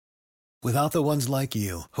Without the ones like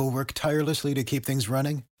you, who work tirelessly to keep things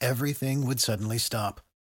running, everything would suddenly stop.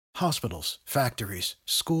 Hospitals, factories,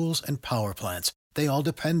 schools, and power plants, they all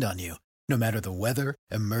depend on you. No matter the weather,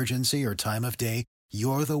 emergency, or time of day,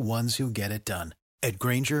 you're the ones who get it done. At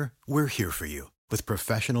Grainger, we're here for you with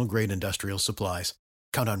professional-grade industrial supplies.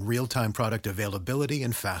 Count on real-time product availability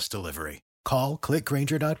and fast delivery. Call,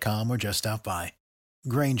 clickgrainger.com, or just stop by.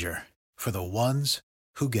 Grainger, for the ones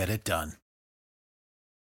who get it done.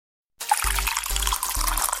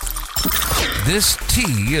 This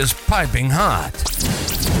tea is piping hot.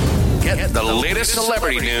 Get the latest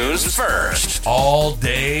celebrity news first, all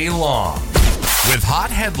day long. With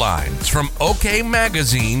hot headlines from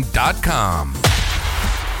OKMagazine.com.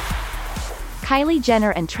 Kylie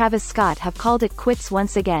Jenner and Travis Scott have called it quits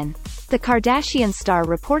once again. The Kardashian star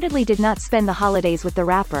reportedly did not spend the holidays with the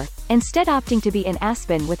rapper, instead opting to be in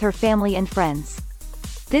Aspen with her family and friends.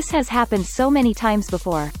 This has happened so many times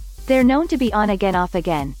before. They're known to be on again off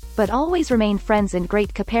again, but always remain friends and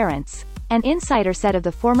great co-parents, an insider said of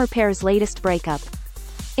the former pair's latest breakup.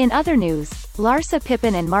 In other news, Larsa,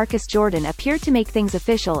 Pippen and Marcus Jordan appeared to make things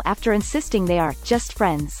official after insisting they are just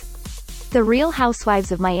friends. The Real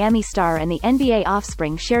Housewives of Miami star and the NBA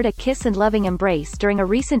offspring shared a kiss and loving embrace during a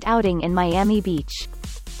recent outing in Miami Beach.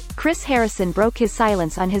 Chris Harrison broke his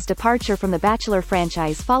silence on his departure from the Bachelor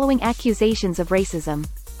franchise following accusations of racism.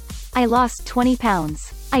 "I lost 20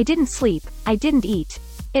 pounds. I didn't sleep, I didn't eat.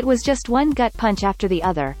 It was just one gut punch after the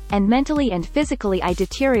other, and mentally and physically I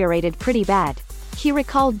deteriorated pretty bad," he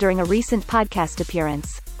recalled during a recent podcast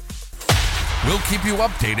appearance. We'll keep you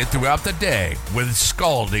updated throughout the day with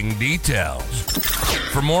scalding details.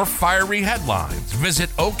 For more fiery headlines, visit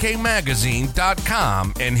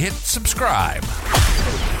OKMagazine.com and hit subscribe.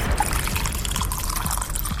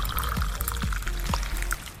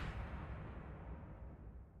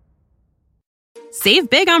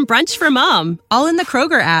 Save big on brunch for mom, all in the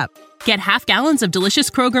Kroger app. Get half gallons of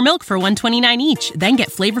delicious Kroger milk for $1.29 each. Then get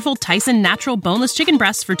flavorful Tyson natural boneless chicken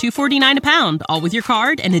breasts for $2.49 a pound, all with your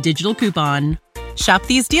card and a digital coupon. Shop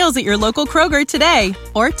these deals at your local Kroger today,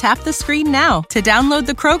 or tap the screen now to download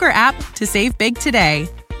the Kroger app to save big today.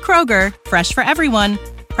 Kroger, fresh for everyone.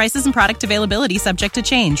 Prices and product availability subject to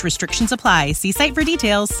change. Restrictions apply. See site for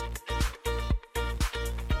details.